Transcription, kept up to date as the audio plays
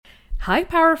Hi,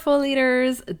 powerful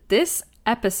leaders. This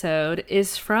episode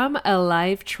is from a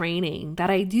live training that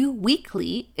I do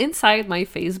weekly inside my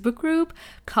Facebook group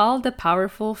called the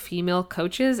Powerful Female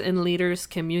Coaches and Leaders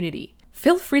Community.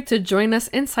 Feel free to join us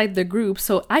inside the group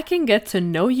so I can get to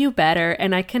know you better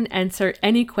and I can answer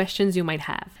any questions you might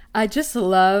have. I just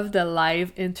love the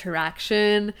live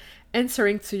interaction,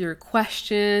 answering to your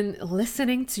question,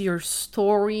 listening to your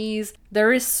stories.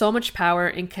 There is so much power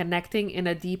in connecting in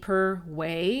a deeper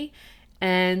way,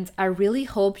 and I really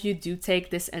hope you do take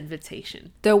this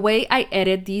invitation. The way I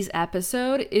edit these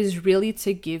episodes is really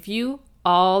to give you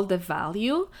all the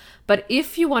value, but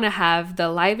if you want to have the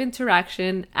live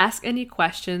interaction, ask any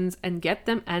questions, and get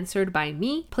them answered by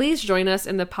me, please join us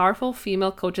in the Powerful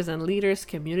Female Coaches and Leaders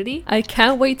community. I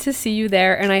can't wait to see you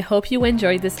there, and I hope you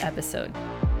enjoyed this episode.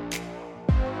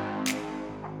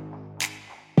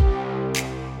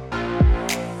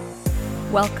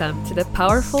 Welcome to the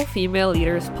Powerful Female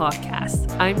Leaders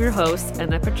Podcast. I'm your host,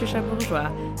 Anna Patricia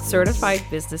Bourgeois, certified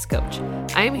business coach.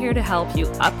 I am here to help you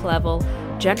up-level,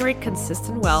 generate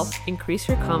consistent wealth, increase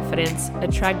your confidence,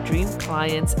 attract dream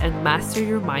clients, and master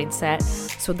your mindset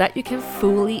so that you can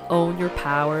fully own your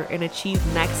power and achieve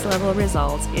next-level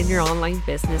results in your online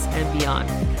business and beyond.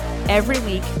 Every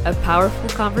week, a powerful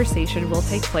conversation will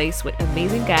take place with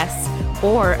amazing guests,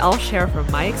 or I'll share from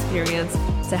my experience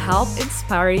to help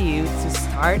inspire you to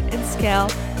start and scale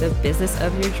the business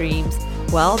of your dreams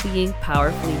while being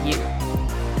powerfully you.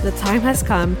 The time has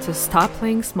come to stop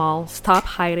playing small, stop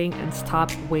hiding, and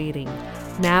stop waiting.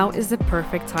 Now is the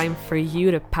perfect time for you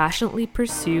to passionately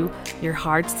pursue your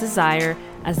heart's desire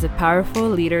as the powerful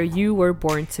leader you were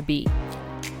born to be.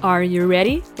 Are you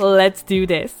ready? Let's do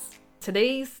this.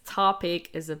 Today's topic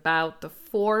is about the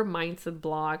 4 mindset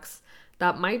blocks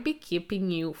that might be keeping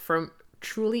you from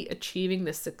truly achieving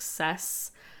the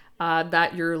success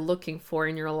that you're looking for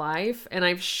in your life. And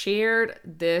I've shared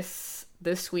this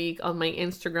week on my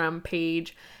Instagram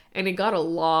page, and it got a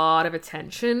lot of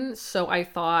attention. So I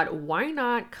thought, why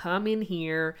not come in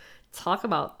here, talk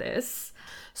about this?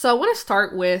 So I want to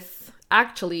start with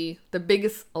actually the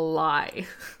biggest lie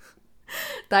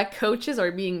that coaches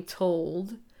are being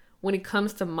told when it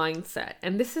comes to mindset.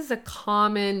 And this is a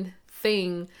common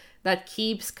thing that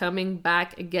keeps coming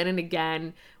back again and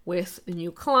again with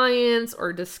new clients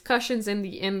or discussions in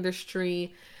the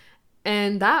industry.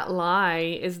 And that lie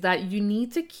is that you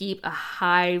need to keep a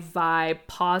high vibe,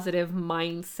 positive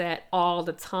mindset all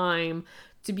the time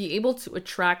to be able to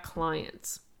attract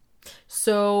clients.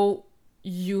 So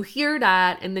you hear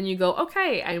that and then you go,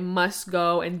 okay, I must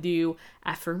go and do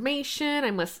affirmation.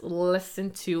 I must listen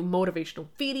to motivational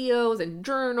videos and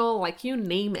journal, like you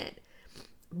name it.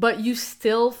 But you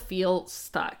still feel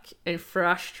stuck and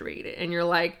frustrated. And you're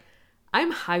like,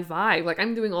 I'm high vibe. Like,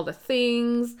 I'm doing all the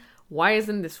things. Why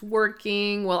isn't this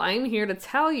working? Well, I'm here to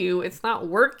tell you it's not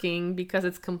working because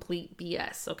it's complete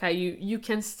BS, okay? You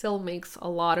can still make a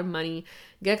lot of money,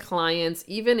 get clients,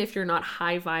 even if you're not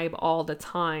high vibe all the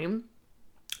time.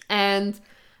 And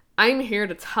I'm here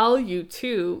to tell you,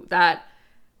 too, that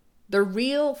the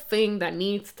real thing that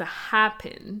needs to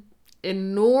happen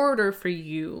in order for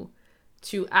you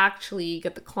to actually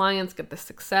get the clients, get the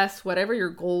success, whatever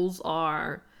your goals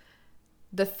are,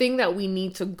 the thing that we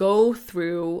need to go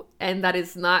through, and that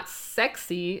is not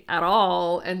sexy at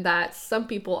all, and that some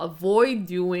people avoid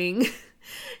doing,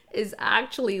 is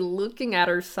actually looking at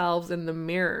ourselves in the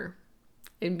mirror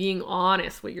and being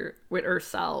honest with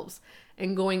ourselves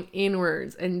and going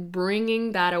inwards and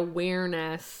bringing that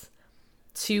awareness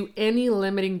to any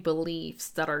limiting beliefs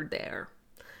that are there.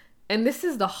 And this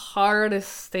is the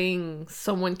hardest thing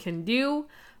someone can do,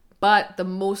 but the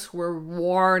most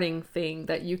rewarding thing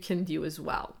that you can do as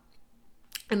well.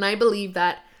 And I believe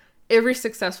that every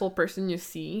successful person you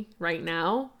see right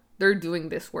now, they're doing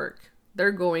this work.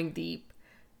 They're going deep.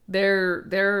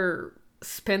 They're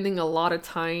spending a lot of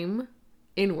time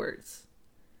inwards,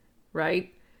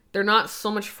 right? They're not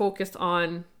so much focused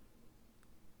on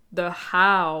the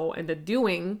how and the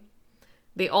doing.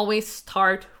 They always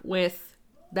start with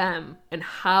them and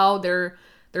how their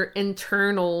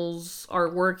internals are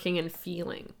working and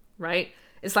feeling, right?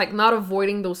 It's like not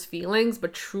avoiding those feelings,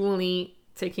 but truly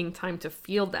taking time to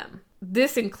feel them.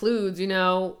 This includes,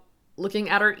 looking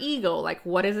at our ego, like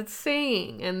what is it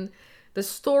saying? And the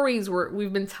stories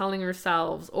we've been telling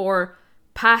ourselves, or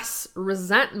past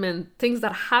resentment, things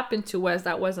that happened to us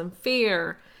that wasn't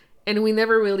fair, and we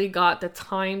never really got the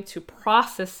time to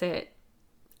process it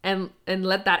and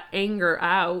let that anger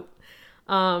out.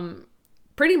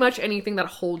 Pretty much anything that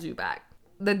holds you back.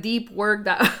 The deep work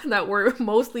that we're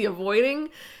mostly avoiding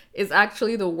is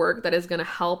actually the work that is going to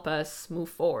help us move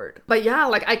forward. But yeah,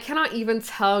 like I cannot even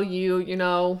tell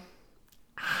you,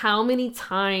 how many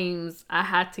times I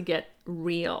had to get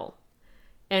real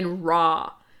and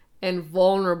raw and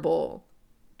vulnerable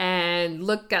and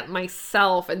look at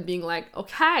myself and being like,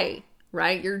 okay,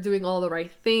 right? You're doing all the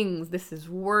right things. This is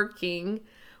working.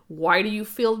 Why do you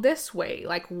feel this way?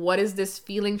 Like, what is this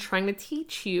feeling trying to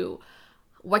teach you?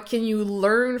 What can you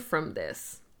learn from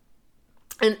this?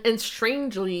 And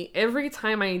strangely, every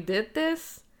time I did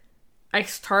this, I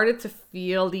started to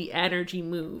feel the energy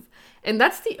move. And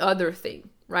that's the other thing,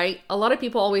 right? A lot of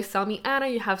people always tell me, Anna,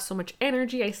 you have so much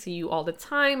energy. I see you all the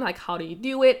time. Like, how do you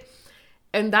do it?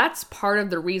 And that's part of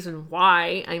the reason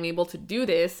why I'm able to do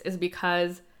this, is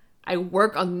because I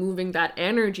work on moving that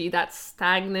energy, that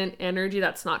stagnant energy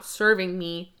that's not serving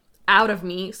me, out of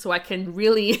me, so I can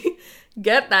really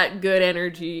get that good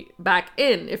energy back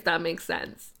in, if that makes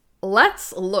sense.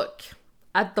 Let's look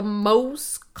at the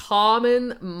most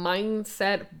common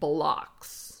mindset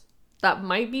blocks that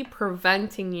might be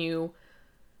preventing you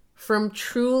from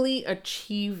truly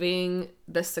achieving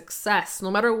the success, no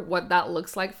matter what that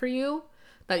looks like for you,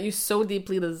 that you so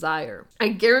deeply desire. I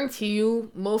guarantee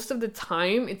you, most of the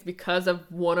time, it's because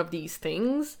of one of these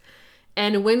things.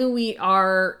 And when we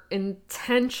are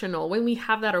intentional, when we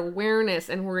have that awareness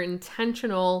and we're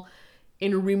intentional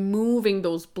in removing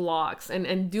those blocks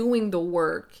and doing the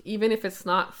work, even if it's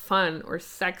not fun or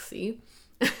sexy,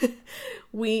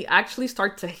 we actually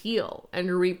start to heal and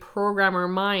reprogram our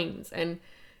minds and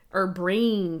our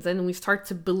brains, and we start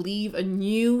to believe a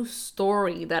new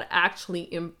story that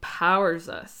actually empowers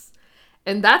us.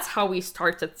 And that's how we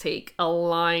start to take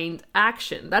aligned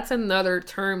action. That's another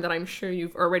term that I'm sure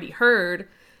you've already heard,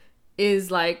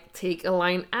 is like take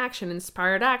aligned action,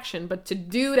 inspired action. But to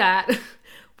do that,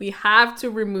 we have to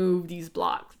remove these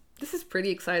blocks. This is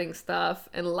pretty exciting stuff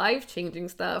and life-changing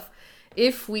stuff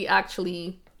if we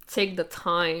actually take the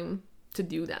time to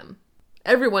do them.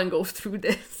 Everyone goes through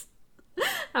this.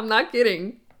 I'm not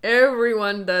kidding.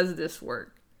 Everyone does this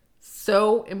work.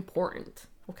 So important,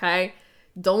 okay?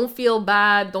 Don't feel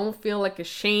bad. Don't feel like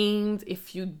ashamed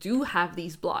if you do have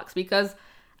these blocks, because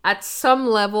at some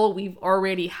level, we've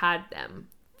already had them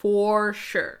for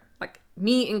sure. Like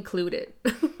me included,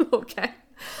 okay?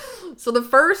 So the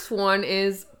first one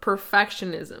is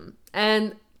perfectionism.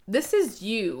 And this is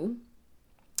you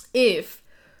if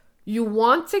you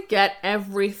want to get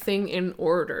everything in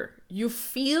order. You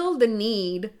feel the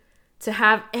need to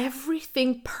have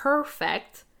everything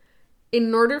perfect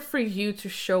in order for you to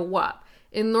show up,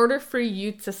 in order for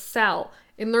you to sell,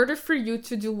 in order for you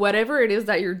to do whatever it is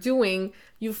that you're doing.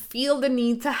 You feel the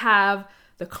need to have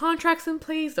the contracts in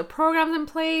place, the programs in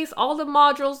place, all the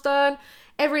modules done,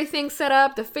 everything set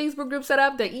up, the Facebook group set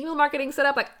up, the email marketing set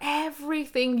up, like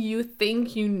everything you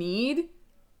think you need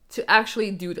to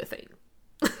actually do the thing.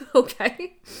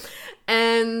 Okay?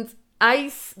 And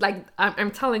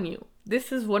I'm telling you,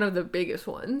 this is one of the biggest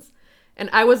ones. And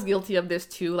I was guilty of this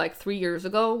too, like 3 years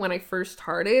ago when I first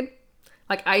started.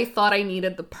 Like, I thought I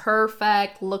needed the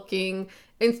perfect looking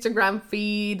Instagram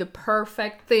feed, the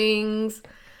perfect things.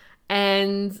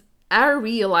 And I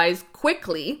realized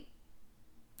quickly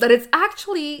that it's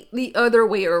actually the other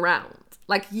way around.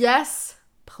 Like, yes,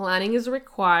 planning is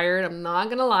required. I'm not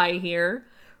gonna lie here,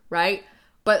 right?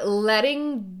 But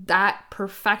letting that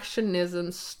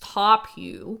perfectionism stop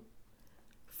you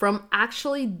from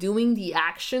actually doing the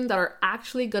action that are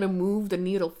actually going to move the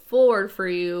needle forward for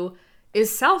you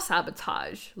is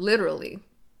self-sabotage, literally.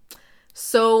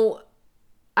 So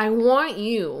I want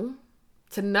you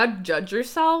to not judge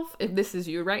yourself if this is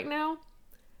you right now.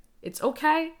 It's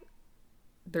okay.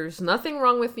 There's nothing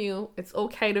wrong with you. It's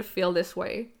okay to feel this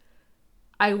way.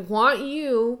 I want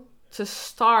you to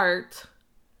start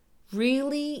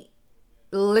really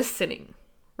listening,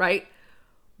 right?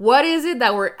 What is it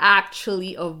that we're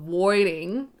actually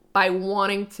avoiding by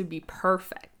wanting to be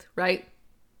perfect, right?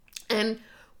 And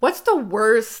what's the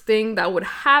worst thing that would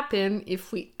happen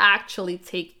if we actually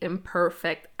take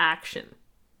imperfect action,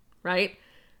 right?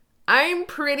 I'm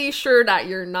pretty sure that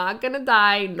you're not gonna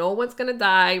die. No one's gonna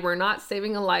die. We're not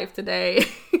saving a life today,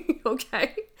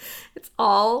 okay? It's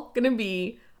all gonna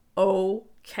be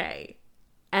okay.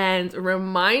 And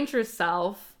remind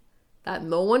yourself that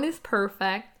no one is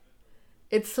perfect.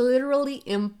 It's literally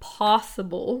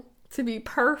impossible to be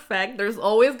perfect. There's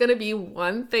always going to be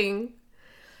one thing.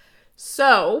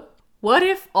 So, what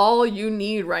if all you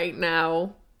need right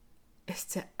now is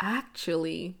to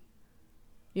actually,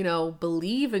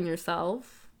 believe in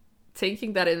yourself,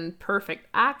 taking that imperfect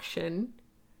action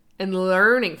and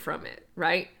learning from it,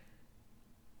 right?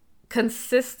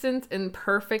 Consistent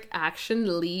imperfect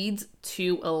action leads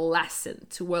to a lesson,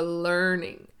 to a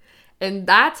learning. And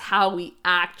that's how we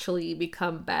actually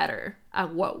become better.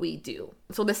 at what we do.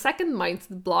 So the second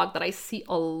mindset block that I see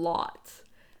a lot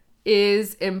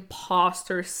is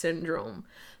imposter syndrome.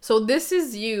 So this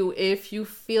is you if you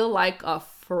feel like a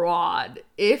fraud,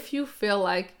 if you feel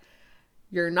like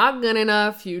you're not good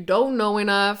enough, you don't know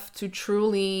enough to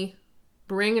truly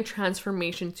bring a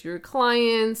transformation to your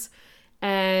clients,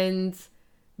 and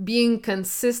being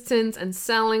consistent and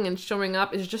selling and showing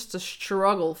up is just a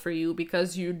struggle for you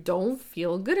because you don't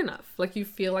feel good enough. Like you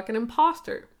feel like an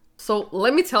imposter. So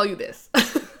let me tell you this.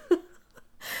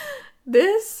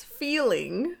 This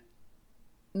feeling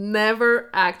never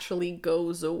actually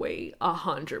goes away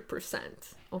 100%.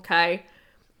 Okay?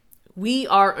 We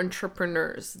are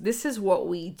entrepreneurs. This is what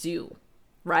we do,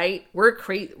 right? We're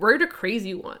the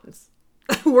crazy ones.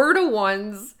 We're the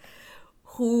ones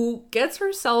who gets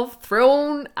herself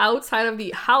thrown outside of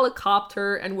the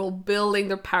helicopter and will building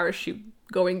the parachute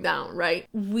going down, right?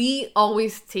 We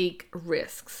always take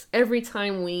risks. Every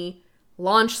time we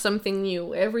launch something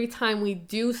new, every time we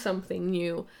do something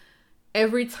new,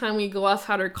 every time we go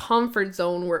outside our comfort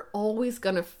zone, we're always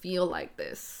gonna feel like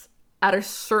this at a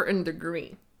certain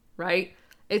degree, right?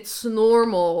 It's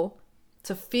normal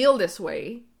to feel this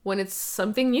way when it's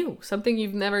something new, something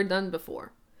you've never done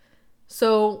before.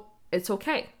 So it's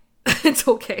okay. It's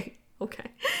okay.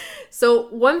 Okay. So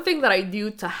one thing that I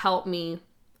do to help me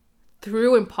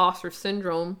through imposter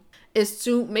syndrome is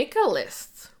to make a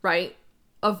list, right,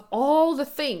 of all the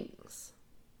things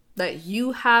that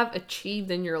you have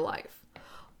achieved in your life,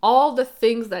 all the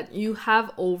things that you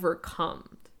have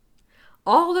overcome,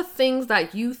 all the things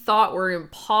that you thought were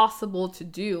impossible to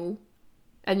do,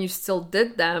 and you still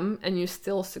did them and you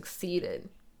still succeeded.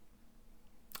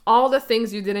 All the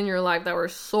things you did in your life that were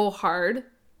so hard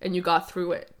and you got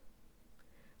through it.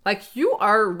 Like you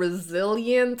are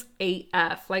resilient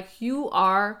AF. Like you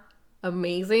are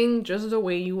amazing just the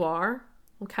way you are.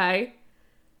 Okay?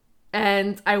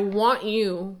 And I want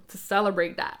you to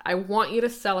celebrate that. I want you to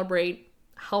celebrate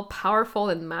how powerful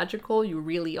and magical you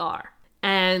really are.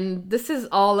 And this is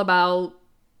all about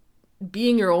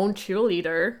being your own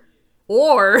cheerleader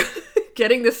or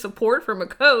getting the support from a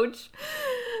coach.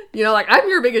 You know, like I'm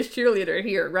your biggest cheerleader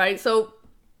here, right? So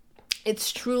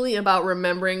it's truly about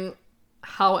remembering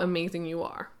how amazing you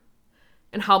are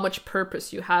and how much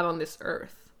purpose you have on this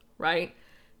earth, right?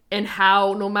 And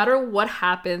how no matter what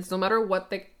happens, no matter what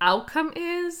the outcome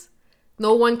is,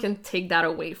 no one can take that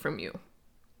away from you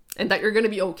and that you're going to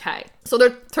be okay. So the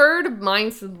third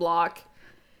mindset block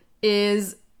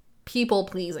is people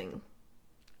pleasing.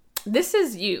 This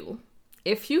is you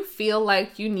if you feel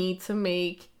like you need to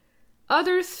make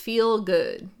others feel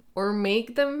good or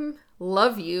make them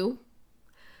love you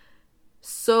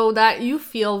so that you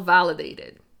feel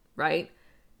validated, right?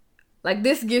 Like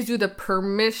this gives you the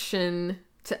permission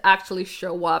to actually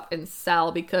show up and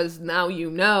sell because now you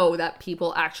know that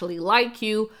people actually like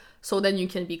you. So then you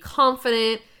can be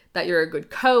confident that you're a good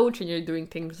coach and you're doing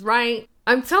things right.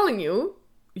 I'm telling you,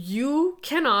 you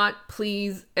cannot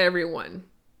please everyone.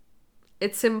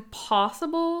 It's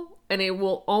impossible and it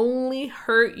will only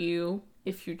hurt you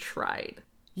if you tried.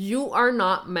 You are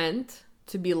not meant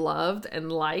to be loved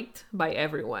and liked by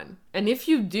everyone. And if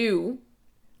you do,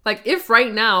 like if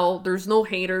right now there's no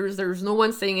haters, there's no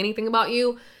one saying anything about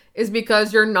you, is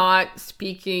because you're not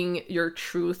speaking your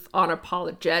truth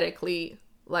unapologetically.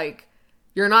 Like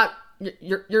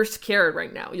you're scared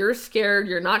right now. You're scared.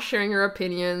 You're not sharing your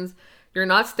opinions. You're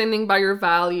not standing by your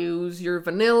values. You're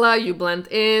vanilla. You blend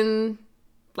in.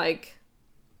 Like,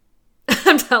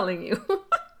 I'm telling you.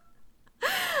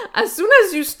 As soon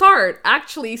as you start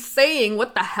actually saying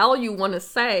what the hell you want to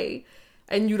say,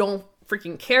 and you don't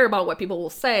freaking care about what people will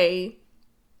say,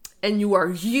 and you are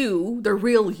you, the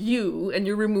real you, and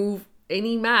you remove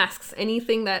any masks,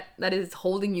 anything that is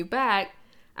holding you back,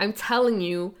 I'm telling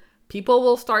you, people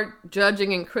will start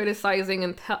judging and criticizing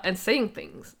and saying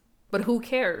things. But who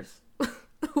cares?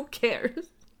 Who cares?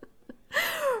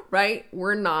 Right?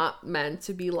 We're not meant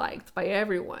to be liked by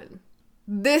everyone.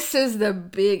 This is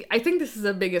I think this is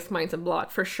the biggest mindset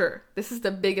block for sure. This is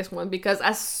the biggest one because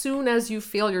as soon as you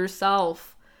feel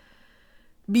yourself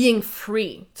being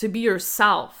free to be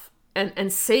yourself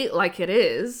and say it like it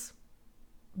is,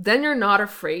 then you're not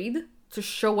afraid to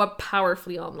show up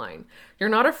powerfully online. You're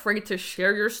not afraid to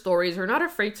share your stories. You're not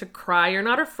afraid to cry. You're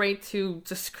not afraid to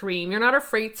scream. You're not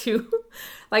afraid to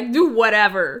like do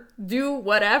whatever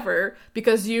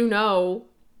because you know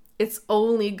it's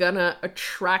only gonna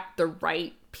attract the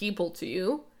right people to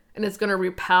you and it's gonna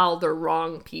repel the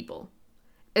wrong people.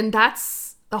 And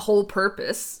that's the whole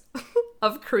purpose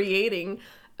of creating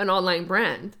an online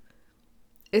brand,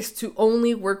 is to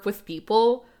only work with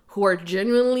people who are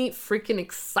genuinely freaking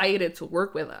excited to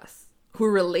work with us. who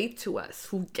relate to us,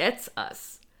 who gets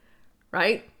us,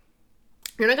 right?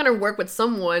 You're not going to work with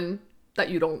someone that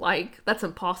you don't like. That's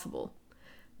impossible.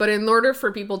 But in order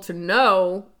for people to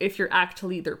know if you're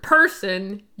actually their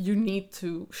person, you need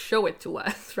to show it to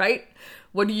us, right?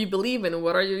 What do you believe in?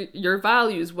 What are your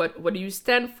values? What do you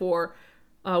stand for?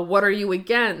 What are you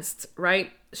against,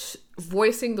 right?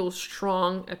 Voicing those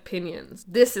strong opinions.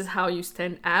 This is how you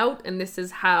stand out, and this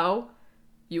is how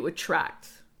you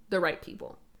attract the right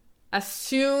people. As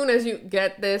soon as you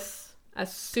get this,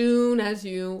 as soon as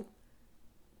you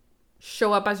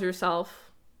show up as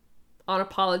yourself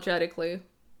unapologetically,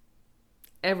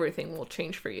 everything will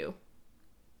change for you.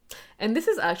 And this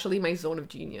is actually my zone of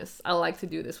genius. I like to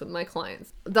do this with my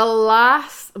clients. The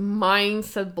last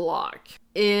mindset block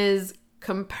is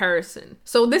comparison.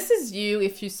 So this is you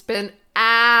if you spend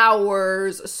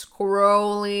hours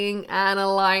scrolling,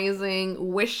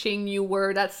 analyzing, wishing you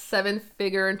were that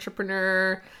 7-figure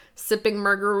entrepreneur, sipping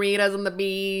margaritas on the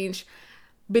beach,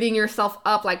 beating yourself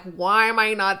up like, why am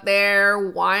I not there?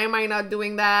 Why am I not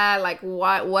doing that? Like,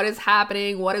 what is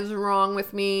happening? What is wrong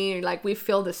with me? Like, we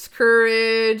feel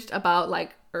discouraged about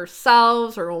like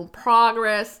ourselves, our own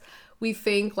progress. We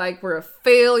think like we're a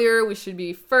failure. We should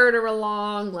be further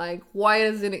along. Like, why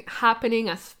isn't it happening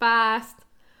as fast?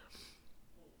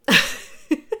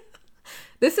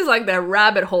 This is like that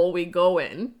rabbit hole we go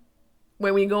in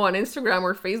when we go on Instagram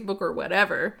or Facebook or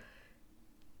whatever.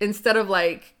 Instead of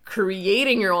like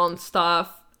creating your own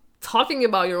stuff, talking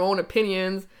about your own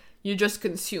opinions, you just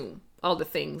consume all the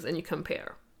things and you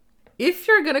compare. If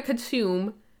you're going to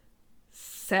consume,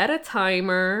 set a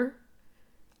timer,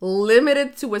 limit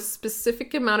it to a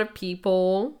specific amount of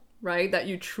people, right, that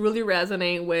you truly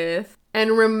resonate with.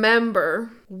 And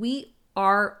remember, we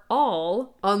are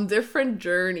all on different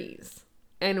journeys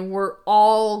and we're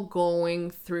all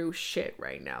going through shit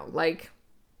right now. Like,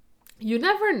 you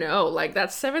never know, like that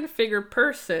 7-figure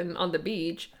person on the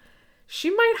beach, she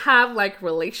might have like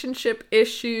relationship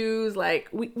issues. Like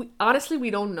we honestly, we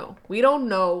don't know. We don't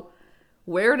know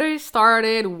where they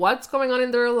started, what's going on in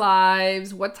their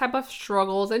lives, what type of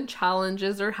struggles and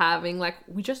challenges they're having. Like,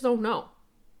 we just don't know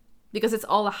because it's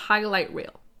all a highlight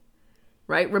reel,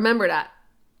 right? Remember that.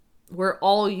 We're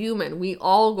all human. We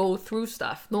all go through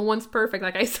stuff. No one's perfect,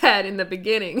 like I said in the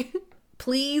beginning.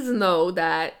 Please know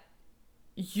that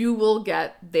you will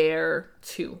get there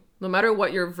too. No matter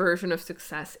what your version of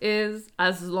success is,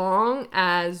 as long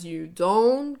as you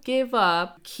don't give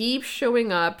up, keep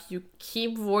showing up, you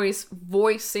keep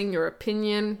voicing your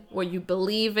opinion, what you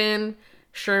believe in,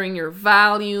 sharing your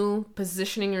value,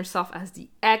 positioning yourself as the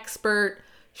expert,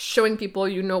 showing people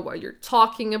you know what you're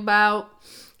talking about.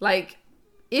 Like,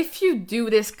 if you do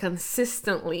this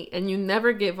consistently and you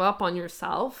never give up on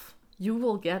yourself, you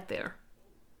will get there.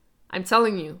 I'm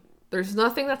telling you. There's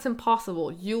nothing that's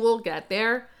impossible. You will get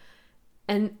there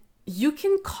and you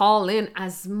can call in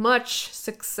as much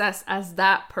success as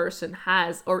that person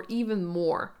has or even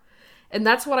more. And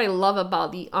that's what I love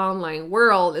about the online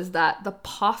world is that the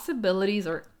possibilities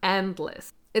are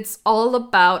endless. It's all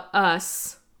about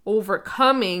us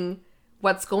overcoming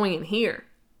what's going in here.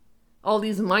 All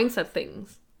these mindset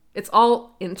things. It's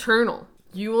all internal.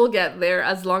 You will get there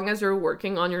as long as you're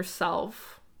working on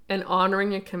yourself and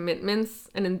honoring your commitments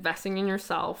and investing in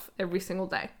yourself every single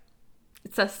day.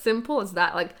 It's as simple as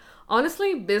that. Like,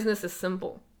 honestly, business is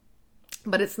simple,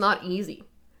 but it's not easy.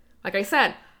 Like I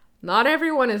said, not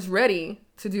everyone is ready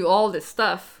to do all this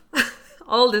stuff,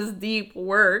 all this deep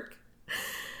work.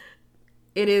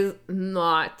 It is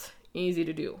not easy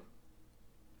to do.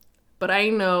 But I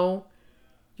know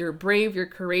you're brave, you're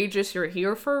courageous, you're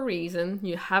here for a reason.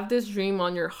 You have this dream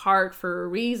on your heart for a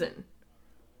reason.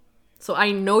 So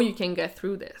I know you can get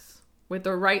through this with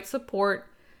the right support,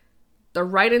 the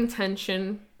right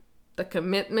intention, the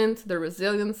commitment, the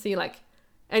resiliency, like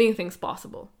anything's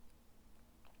possible.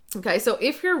 Okay, so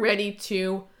if you're ready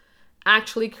to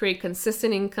actually create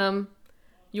consistent income,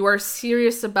 you are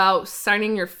serious about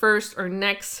signing your first or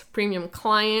next premium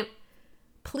client,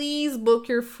 please book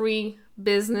your free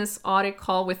business audit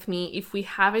call with me if we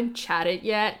haven't chatted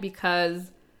yet,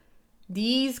 because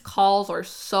these calls are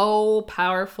so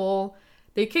powerful.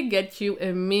 They could get you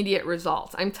immediate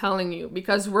results. I'm telling you,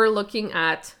 because we're looking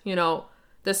at,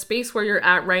 the space where you're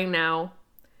at right now,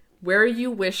 where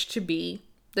you wish to be,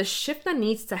 the shift that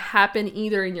needs to happen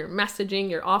either in your messaging,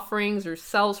 your offerings, your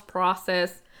sales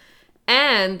process,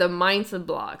 and the mindset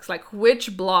blocks, like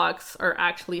which blocks are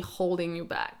actually holding you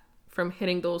back from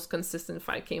hitting those consistent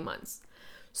 5K months.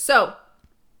 So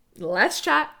let's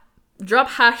chat. Drop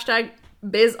hashtag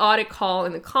biz audit call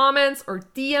in the comments or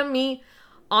DM me.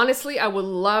 Honestly, I would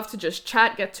love to just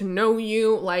chat, get to know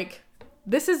you. Like,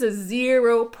 This is a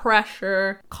zero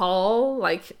pressure call.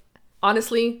 Like,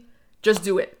 honestly, just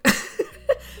do it.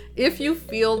 If you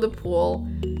feel the pull,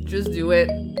 just do it.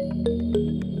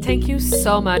 Thank you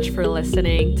so much for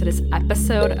listening to this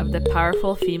episode of the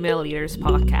Powerful Female Leaders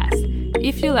podcast.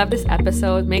 If you love this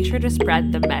episode, make sure to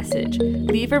spread the message,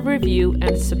 leave a review,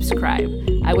 and subscribe.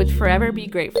 I would forever be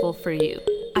grateful for you.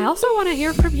 I also want to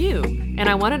hear from you, and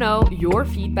I want to know your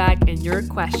feedback and your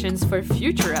questions for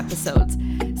future episodes.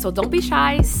 So don't be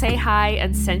shy, say hi,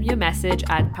 and send me a message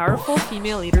at Powerful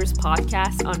Female Leaders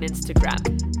Podcast on Instagram.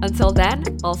 Until then,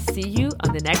 I'll see you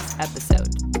on the next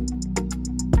episode.